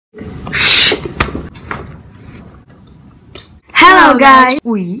Hello guys!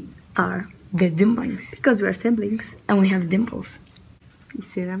 We are the Dimplings. Because we are siblings. And we have dimples. You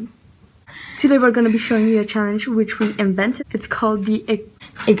see them? Today we're going to be showing you a challenge which we invented. It's called the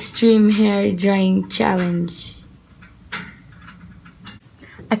Extreme Hair Drying Challenge.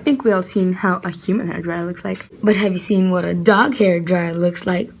 I think we all seen how a human hair dryer looks like. But have you seen what a dog hair dryer looks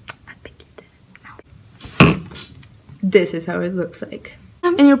like? I think you did. This is how it looks like.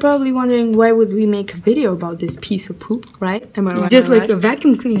 And you're probably wondering, why would we make a video about this piece of poop, right? Am I right? Just like a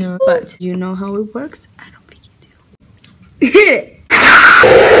vacuum cleaner. But you know how it works? I don't think you do.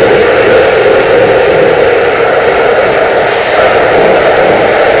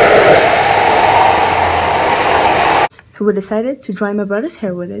 So we decided to dry my brother's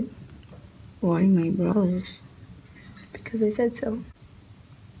hair with it. Why my brothers? Because I said so.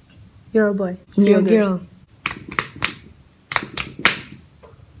 You're a boy. So you're a girl.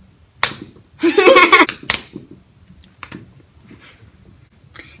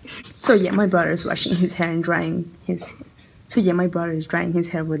 So yeah, my brother is washing his hair and drying his hair. So yeah, my brother is drying his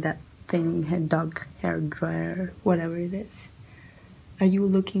hair with that thing, dog hair dryer, whatever it is. Are you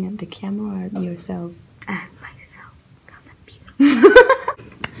looking at the camera or at yourself? At myself, because I'm beautiful.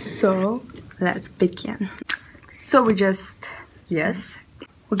 So let's begin. So we're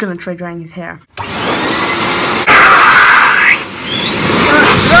gonna try drying his hair.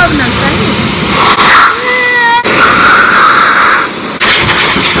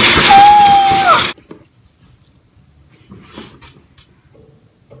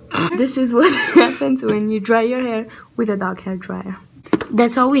 This is what happens when you dry your hair with a dog hair dryer.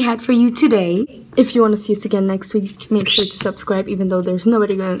 That's all we had for you today. If you want to see us again next week, make sure to subscribe, even though there's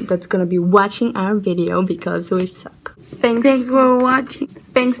nobody that's gonna be watching our video because we suck. Thanks for watching.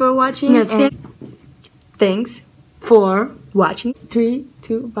 Thanks for watching. No, thanks for watching. 3,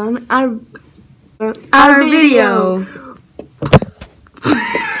 2, 1. Our video.